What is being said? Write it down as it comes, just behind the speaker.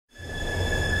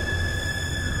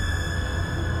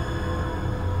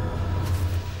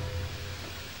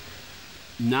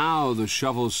Now the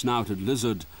shovel-snouted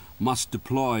lizard must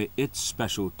deploy its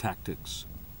special tactics.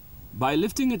 By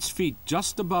lifting its feet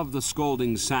just above the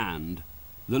scalding sand,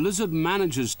 the lizard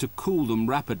manages to cool them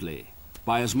rapidly,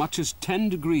 by as much as 10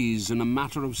 degrees in a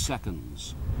matter of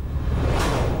seconds.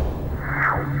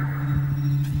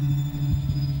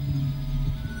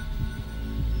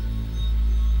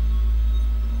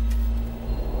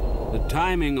 The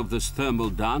timing of this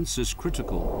thermal dance is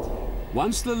critical.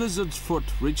 Once the lizard's foot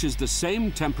reaches the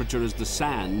same temperature as the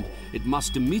sand, it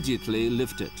must immediately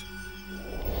lift it.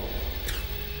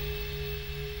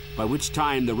 By which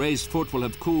time the raised foot will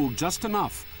have cooled just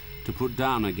enough to put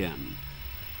down again.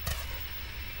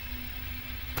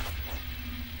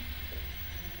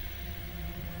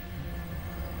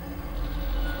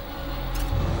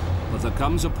 But there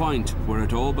comes a point where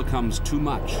it all becomes too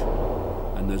much,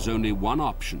 and there's only one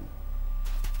option.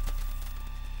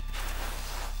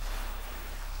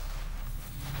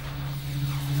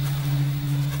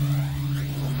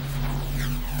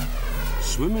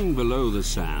 Swimming below the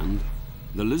sand,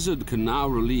 the lizard can now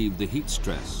relieve the heat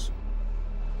stress.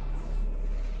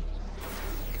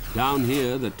 Down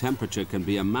here, the temperature can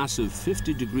be a massive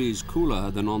 50 degrees cooler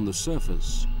than on the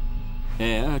surface.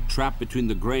 Air trapped between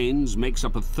the grains makes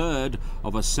up a third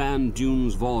of a sand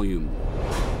dune's volume.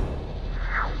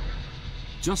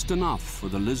 Just enough for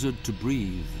the lizard to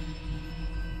breathe.